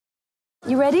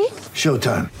You ready?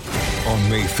 Showtime. On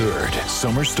May 3rd,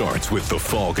 summer starts with The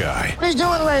Fall Guy. Let's do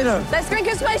it later. Let's drink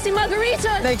a spicy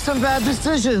margarita. Make some bad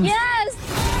decisions.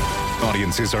 Yes!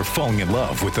 Audiences are falling in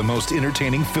love with the most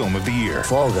entertaining film of the year.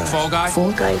 Fall Guy. Fall Guy?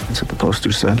 Fall Guy. That's what the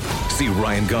poster said. See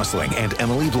Ryan Gosling and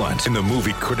Emily Blunt in the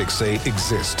movie critics say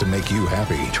exists to make you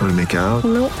happy. Trying to make it out?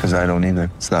 Nope. Because I don't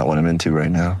either. It's not what I'm into right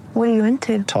now. What are you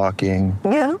into? Talking.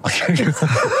 Yeah.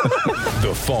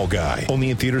 The Fall Guy.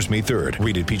 Only in theaters May 3rd.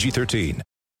 Rated PG-13.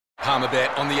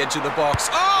 Palmerbet on the edge of the box.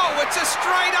 Oh, it's a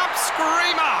straight-up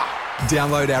screamer!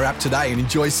 Download our app today and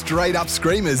enjoy straight-up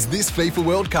screamers this FIFA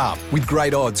World Cup with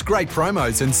great odds, great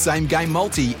promos and same-game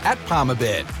multi at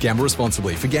Palmerbet. Gamble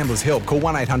responsibly. For Gamblers' Help, call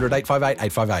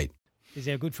 1-800-858-858. Is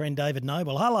our good friend David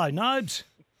Noble. Hello, Nobes.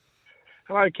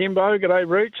 Hello, Kimbo. G'day,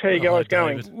 Rooch. How you guys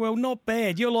going? Well, not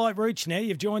bad. You're like Rooch now.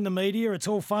 You've joined the media. It's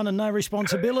all fun and no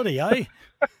responsibility, eh?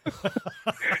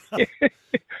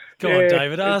 Come on,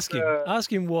 David.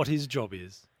 Ask him what his job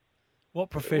is. What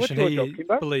profession What's he your job,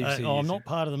 Kimbo? believes he is. I'm not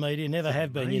part of the media. Never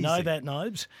have been. You know Amazing. that,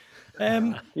 Nobes.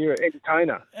 You're an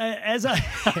entertainer.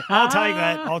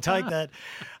 I'll take that.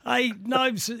 Hey,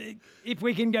 Nobes, if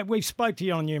we can get, we've spoke to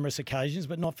you on numerous occasions,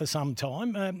 but not for some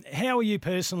time. How are you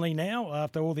personally now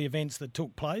after all the events that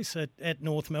took place at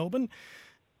North Melbourne?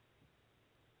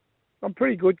 I'm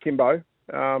pretty good, Kimbo.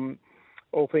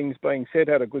 All things being said,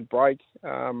 had a good break.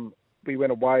 We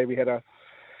went away. We had a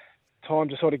time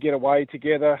to sort of get away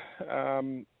together.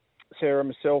 Sarah,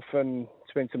 myself, and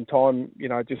spent some time,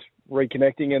 just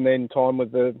reconnecting, and then time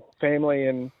with the family,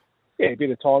 and a bit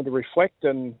of time to reflect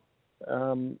and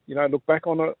look back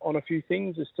on a few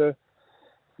things as to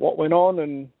what went on,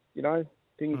 and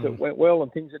things that went well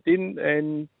and things that didn't,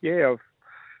 and I've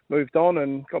moved on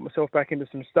and got myself back into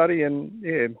some study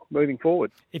and moving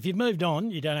forward. If you've moved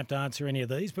on, you don't have to answer any of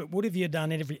these, but would have you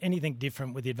done anything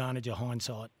different with the advantage of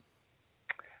hindsight?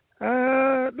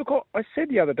 Look, I said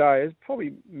the other day, it's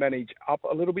probably managed up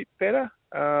a little bit better.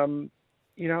 In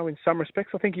some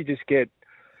respects, I think you just get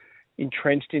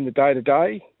entrenched in the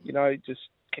day-to-day, just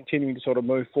continuing to sort of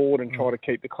move forward and try to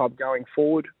keep the club going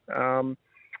forward.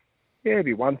 It'd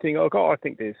be one thing. Look, I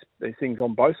think there's things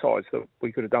on both sides that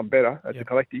we could have done better as a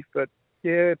collective, but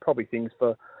probably things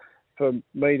for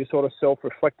me to sort of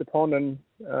self-reflect upon, and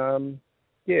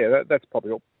that's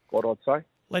probably what I'd say.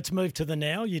 Let's move to the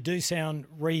now. You do sound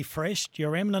refreshed.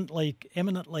 You're eminently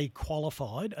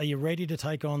qualified. Are you ready to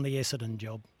take on the Essendon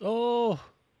job? Oh.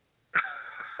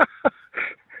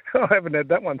 I haven't had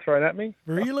that one thrown at me.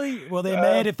 Really? Well, they're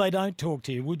mad if they don't talk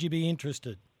to you. Would you be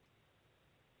interested?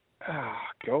 Oh,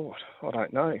 God. I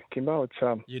don't know, Kimbo. It's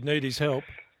You'd need his help.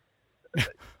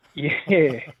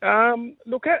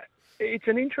 Look, it's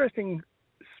an interesting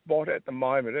spot at the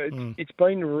moment. It's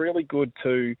been really good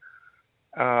to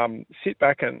sit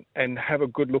back and have a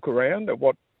good look around at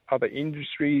what other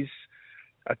industries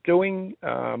are doing,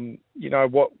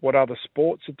 what other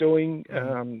sports are doing.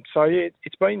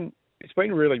 It's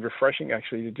been really refreshing,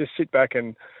 actually, to just sit back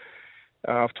and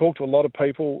I've talked to a lot of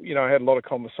people, had a lot of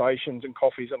conversations and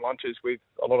coffees and lunches with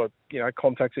a lot of,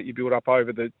 contacts that you build up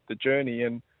over the journey.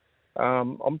 And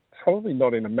I'm probably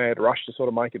not in a mad rush to sort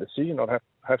of make a decision, I'd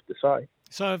have to say.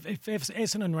 So if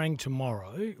Essendon rang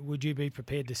tomorrow, would you be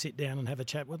prepared to sit down and have a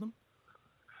chat with them?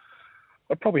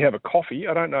 I'd probably have a coffee.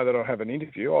 I don't know that I'll have an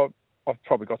interview. I've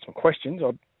probably got some questions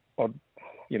I'd want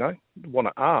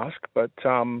to ask. But,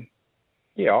 I'm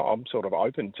sort of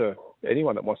open to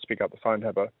anyone that wants to pick up the phone and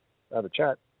have a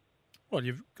chat. Well,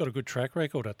 you've got a good track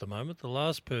record at the moment. The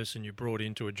last person you brought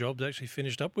into a job actually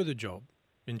finished up with a job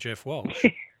in Jeff Walsh.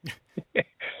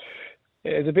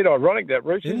 It's a bit ironic that,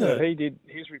 Bruce, isn't it? it? He did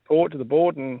his report to the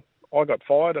board and I got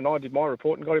fired, and I did my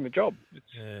report and got him a job.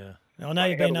 I know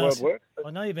you've been asked. I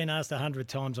know you've been asked 100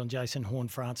 times on Jason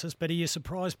Horne-Francis, but are you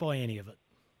surprised by any of it?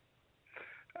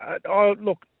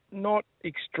 Look, not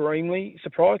extremely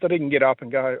surprised. I didn't get up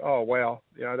and go, oh wow,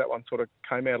 that one sort of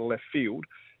came out of left field.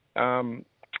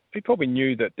 We probably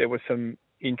knew that there was some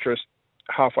interest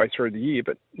halfway through the year,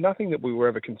 but nothing that we were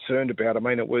ever concerned about. I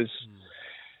mean, it was.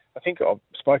 I think I've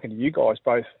spoken to you guys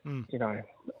both,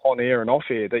 on air and off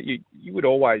air, that you would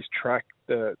always track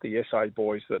the SA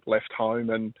boys that left home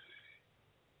and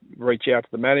reach out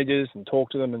to the managers and talk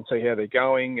to them and see how they're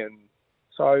going. And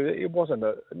so it wasn't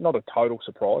not a total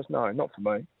surprise. No, not for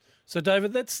me. So,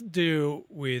 David, let's deal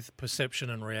with perception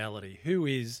and reality. Who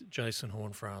is Jason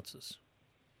Horne-Francis?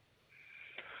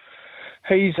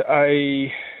 He's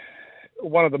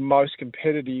one of the most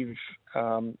competitive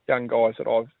young guys that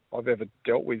I've ever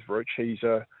dealt with, Rich. He's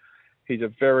a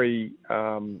very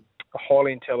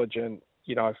highly intelligent,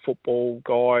 football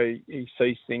guy. He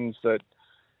sees things that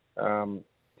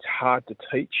it's hard to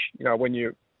teach. When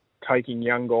you're taking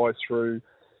young guys through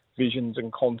visions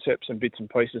and concepts and bits and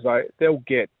pieces. They'll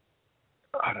get,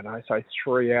 I don't know, say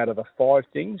 3 out of the 5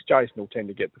 things. Jason will tend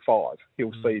to get the 5.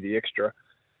 He'll see the extra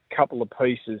couple of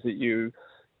pieces that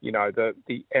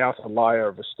the outer layer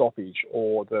of a stoppage,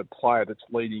 or the player that's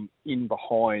leading in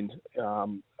behind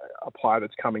a player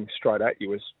that's coming straight at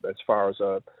you as far as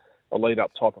a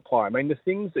lead-up type of player. I mean, the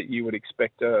things that you would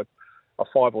expect a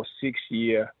 5 or 6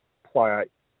 year player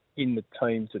in the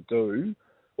team to do,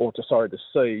 to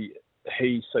see,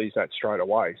 he sees that straight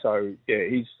away. So, yeah,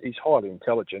 he's highly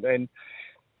intelligent. And,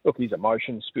 look, his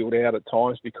emotions spilled out at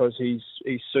times because he's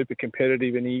super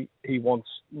competitive, and he wants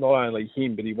not only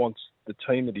him, but he wants the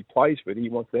team that he plays with. He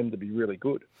wants them to be really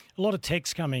good. A lot of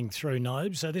text coming through,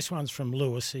 Nobes. So this one's from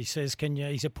Lewis. He says,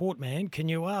 he's a Port man. Can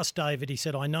you ask David, he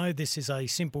said, I know this is a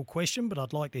simple question, but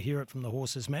I'd like to hear it from the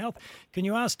horse's mouth. Can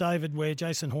you ask David where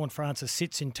Jason Horne-Francis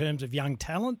sits in terms of young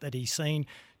talent that he's seen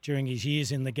during his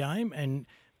years in the game, and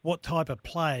what type of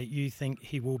player you think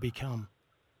he will become?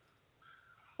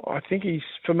 I think he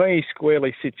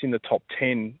squarely sits in the top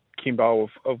 10, Kimbo,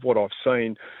 of what I've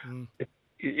seen.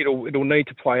 It'll need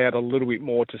to play out a little bit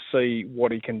more to see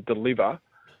what he can deliver.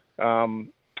 I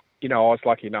was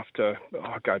lucky enough to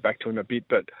go back to him a bit,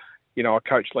 but, I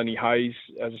coached Lenny Hayes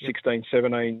as a 16,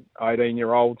 17,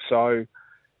 18-year-old. So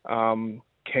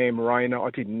Cam Rayner, I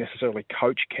didn't necessarily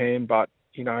coach Cam, but,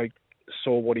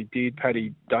 saw what he did,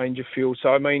 Paddy Dangerfield. So,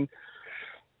 I mean,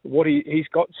 he's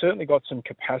certainly got some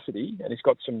capacity, and he's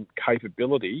got some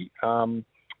capability,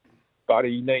 but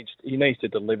he needs to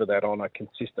deliver that on a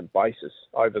consistent basis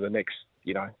over the next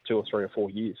 2 or 3 or 4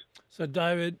 years. So,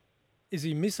 David, is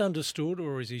he misunderstood,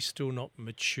 or is he still not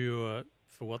mature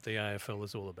for what the AFL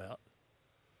is all about?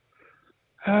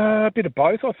 A bit of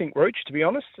both, I think, Rooch, to be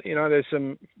honest.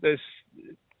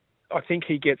 I think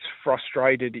he gets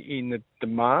frustrated in the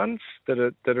demands that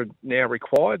are now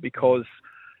required, because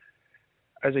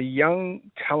as a young,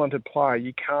 talented player,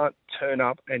 you can't turn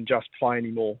up and just play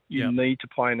anymore. You need to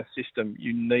play in a system.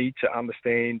 You need to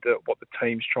understand what the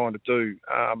team's trying to do.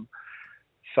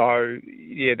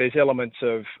 There's elements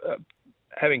of...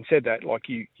 having said that, like,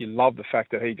 you love the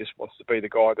fact that he just wants to be the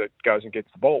guy that goes and gets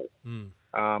the ball.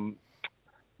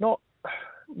 Not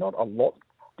a lot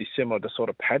dissimilar to sort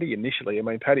of Paddy initially. I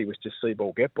mean, Paddy was just see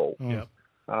ball, get ball.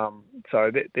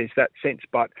 So there's that sense,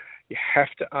 but you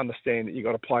have to understand that you've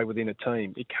got to play within a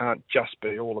team. It can't just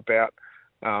be all about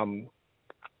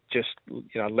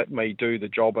let me do the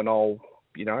job and I'll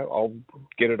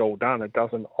get it all done. It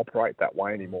doesn't operate that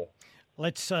way anymore.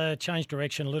 Let's change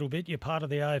direction a little bit. You're part of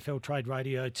the AFL Trade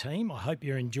Radio team. I hope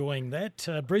you're enjoying that.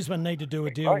 Brisbane need to do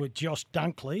a deal with Josh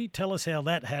Dunkley. Tell us how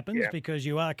that happens, because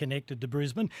you are connected to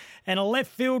Brisbane. And a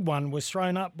left field one was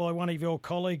thrown up by one of your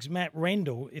colleagues, Matt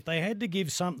Rendell. If they had to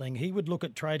give something, he would look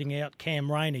at trading out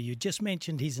Cam Rayner. You just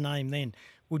mentioned his name then.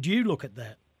 Would you look at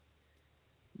that?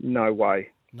 No way.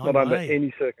 Not under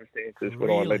any circumstances would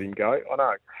I let him go.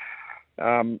 I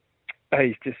know.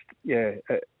 He's just,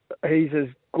 he's as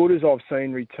good as I've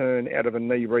seen return out of a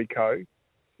knee reco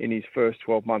in his first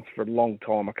 12 months for a long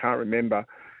time. I can't remember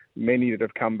many that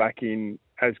have come back in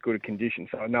as good a condition.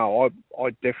 So, no, I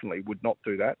definitely would not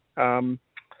do that.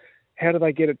 How do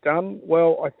they get it done?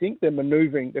 Well, I think they're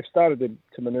manoeuvring. They've started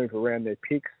to manoeuvre around their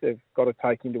picks. They've got to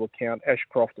take into account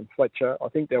Ashcroft and Fletcher. I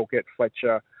think they'll get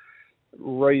Fletcher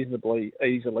reasonably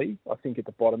easily. I think at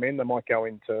the bottom end, they might go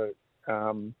into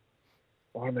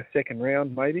the second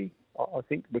round maybe. I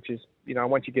think, which is,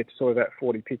 once you get to sort of that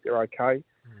 40 pick, they're okay.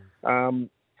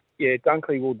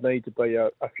 Dunkley will need to be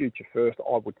a future first,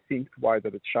 I would think, the way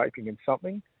that it's shaping and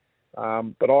something.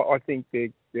 But I think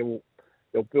they'll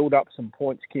build up some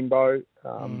points, Kimbo,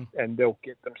 and they'll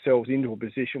get themselves into a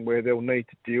position where they'll need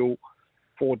to deal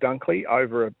for Dunkley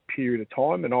over a period of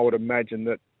time. And I would imagine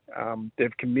that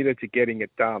they've committed to getting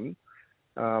it done.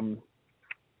 A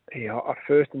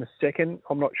first and a second.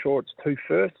 I'm not sure it's 2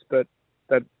 firsts, but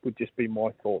that would just be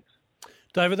my thoughts.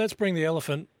 David, let's bring the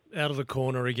elephant out of the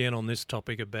corner again on this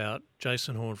topic about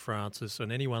Jason Horne-Francis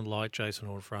and anyone like Jason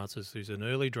Horne-Francis who's an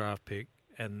early draft pick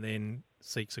and then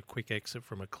seeks a quick exit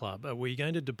from a club. Are we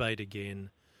going to debate again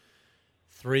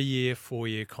 3-year,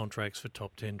 4-year contracts for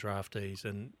top 10 draftees?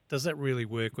 And does that really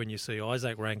work when you see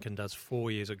Isaac Rankin does 4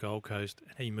 years at Gold Coast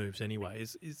and he moves anyway?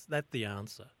 Is that the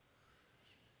answer?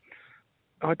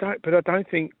 I don't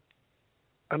think,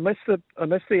 unless the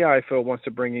AFL wants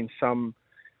to bring in some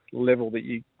level that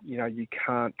you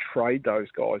can't trade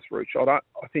those guys, Rooch. I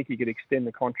think you could extend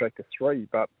the contract to 3,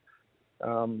 but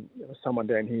someone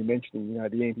down here mentioning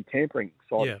the anti-tampering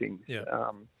side of things.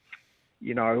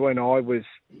 When I was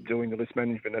doing the list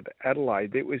management at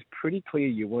Adelaide, it was pretty clear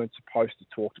you weren't supposed to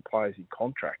talk to players in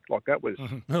contract. Like that was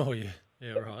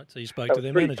Yeah, right. So you spoke That to was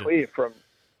their pretty manager.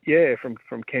 clear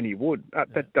from Kenny Wood.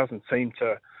 That doesn't seem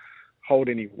to hold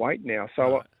any weight now.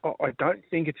 So I don't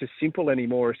think it's as simple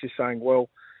anymore as just saying, well,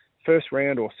 first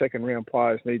round or second round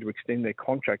players need to extend their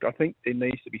contract. I think there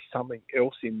needs to be something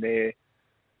else in there.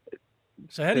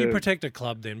 So how do you protect a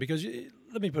club then? Because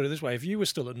let me put it this way. If you were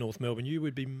still at North Melbourne, you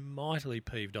would be mightily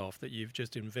peeved off that you've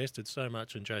just invested so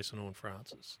much in Jason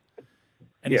Horne-Francis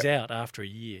and he's out after a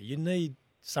year. You need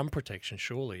some protection,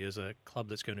 surely, as a club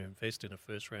that's going to invest in a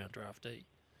first-round draftee.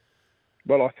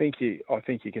 Well, I think you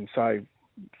can say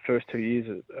first 2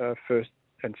 years, first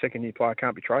and second year player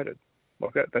can't be traded.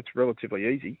 Like that's relatively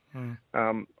easy.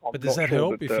 But does that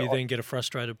help if you then get a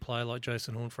frustrated player like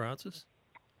Jason Horne-Francis?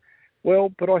 Well,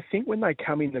 but I think when they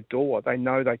come in the door, they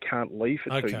know they can't leave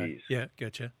for 2 years. Yeah,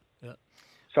 gotcha. Yeah.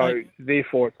 So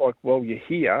therefore, it's like, well, you're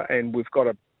here, and we've got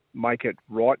to make it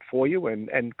right for you,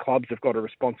 and clubs have got a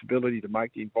responsibility to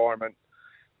make the environment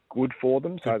good for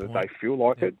them so that they feel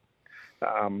like it.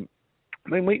 I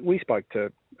mean, we spoke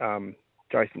to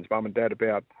Jason's mum and dad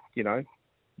about,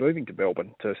 moving to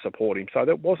Melbourne to support him. So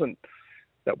that wasn't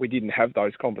that we didn't have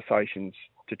those conversations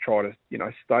to try to,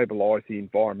 stabilise the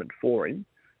environment for him.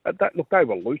 They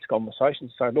were loose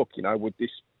conversations. So, would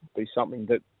this be something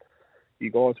that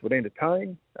you guys would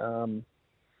entertain?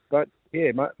 But,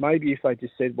 yeah, maybe if they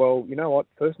just said, well, you know what,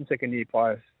 first and second year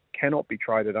players cannot be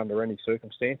traded under any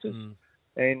circumstances,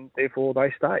 and therefore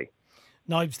they stay.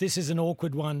 Nobes, this is an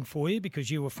awkward one for you because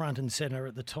you were front and centre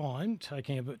at the time,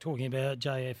 talking about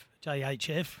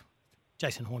JHF,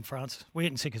 Jason Horne-Francis. We're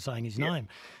getting sick of saying his name.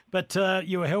 But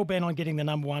you were hell-bent on getting the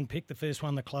number one pick, the first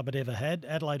one the club had ever had.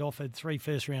 Adelaide offered 3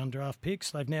 first-round draft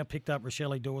picks. They've now picked up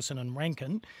Rochelle Dawson and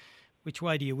Rankin. Which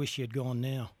way do you wish you'd gone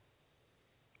now?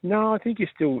 No, I think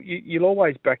you'll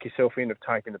always back yourself in of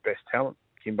taking the best talent,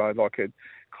 Kimbo. Like a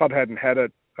club hadn't had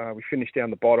it. We finished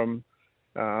down the bottom.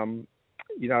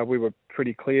 We were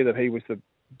pretty clear that he was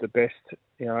the best,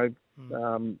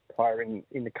 player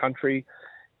in the country.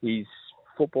 His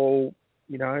football,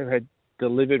 had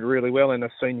delivered really well in a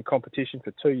senior competition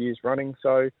for 2 years running.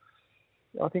 So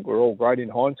I think we're all great in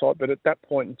hindsight. But at that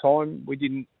point in time, we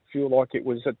didn't feel like it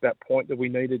was at that point that we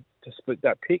needed to split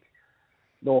that pick.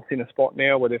 North's in a spot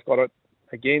now where they've got it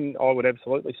again. I would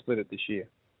absolutely split it this year.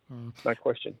 No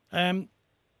question.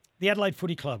 The Adelaide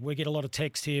Footy Club, we get a lot of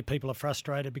text here. People are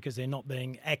frustrated because they're not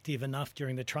being active enough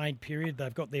during the trade period.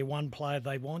 They've got their one player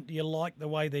they want. Do you like the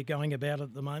way they're going about it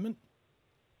at the moment?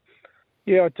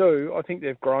 Yeah, I do. I think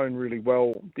they've grown really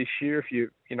well this year. If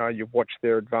you've watched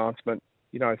their advancement,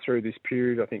 through this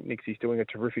period, I think Nixie's doing a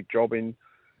terrific job in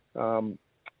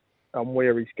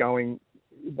where he's going.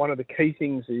 One of the key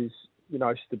things is,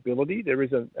 stability. There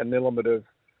is an element of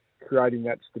creating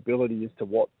that stability as to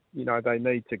what, they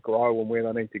need to grow and where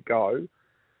they need to go.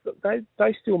 But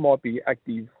they still might be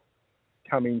active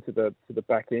coming to the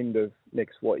back end of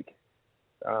next week.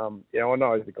 I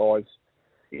know the guys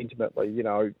intimately,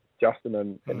 Justin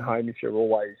and Hamish are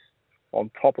always on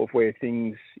top of where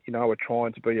things, are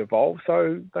trying to be evolved.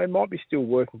 So they might be still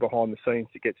working behind the scenes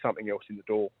to get something else in the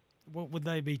door. What would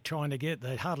they be trying to get?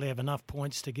 They hardly have enough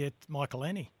points to get Michael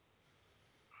Annie.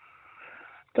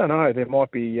 Don't know. There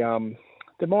might be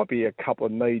a couple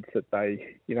of needs that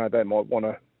they might want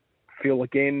to fill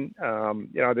again.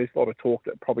 There's a lot of talk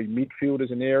that probably midfield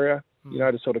is an area,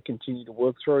 to sort of continue to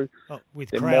work through.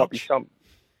 With there Crouch. might be some.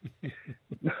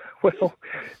 But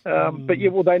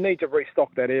they need to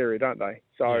restock that area, don't they?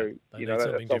 So that's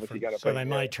obviously going to be. So they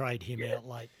may trade him out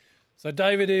late. So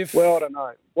David, I don't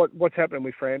know what's happening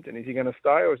with Frampton. Is he going to stay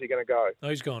or is he going to go? No,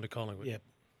 he's going to Collingwood. Yep.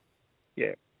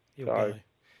 Yeah. He'll go.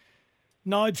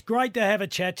 No, it's great to have a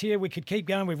chat here. We could keep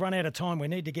going. We've run out of time. We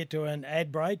need to get to an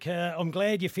ad break. I'm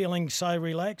glad you're feeling so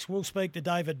relaxed. We'll speak to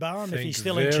David Barham if he's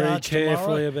still in charge tomorrow. Very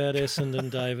carefully about Essendon,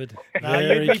 David.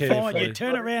 Very you'd be carefully. fine. You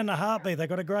turn around in a heartbeat. They've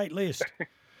got a great list.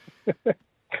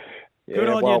 Good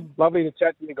on you. Lovely to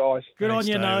chat to you guys. Good Thanks, on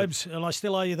you, David. Nobes. And I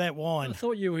still owe you that wine. I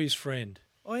thought you were his friend.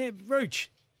 Oh, yeah, Rooch.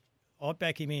 I'd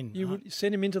back him in. You would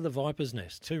send him into the Viper's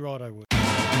nest. Too right I would.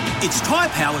 It's Tyre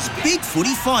Power's Big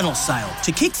Footy Final Sale.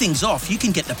 To kick things off, you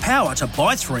can get the power to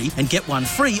buy 3 and get 1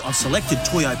 free on selected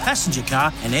Toyo passenger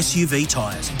car and SUV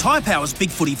tyres. Tyre Power's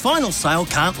Big Footy Final Sale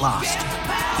can't last.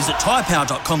 Visit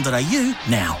tyrepower.com.au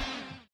now.